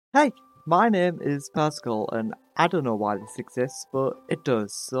Hey, my name is Pascal, and I don't know why this exists, but it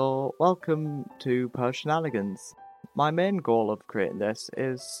does. So, welcome to Persianalligans. My main goal of creating this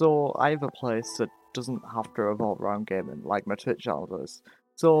is so I have a place that doesn't have to revolve around gaming like my Twitch channel does.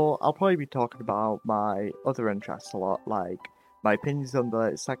 So, I'll probably be talking about my other interests a lot, like my opinions on the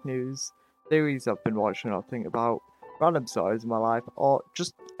latest tech news, theories I've been watching or thinking about, random stories in my life, or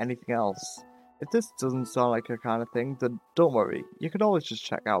just anything else. If this doesn't sound like your kind of thing, then don't worry, you can always just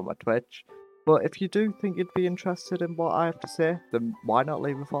check out my Twitch. But if you do think you'd be interested in what I have to say, then why not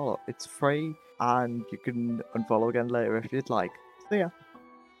leave a follow? It's free, and you can unfollow again later if you'd like. See ya.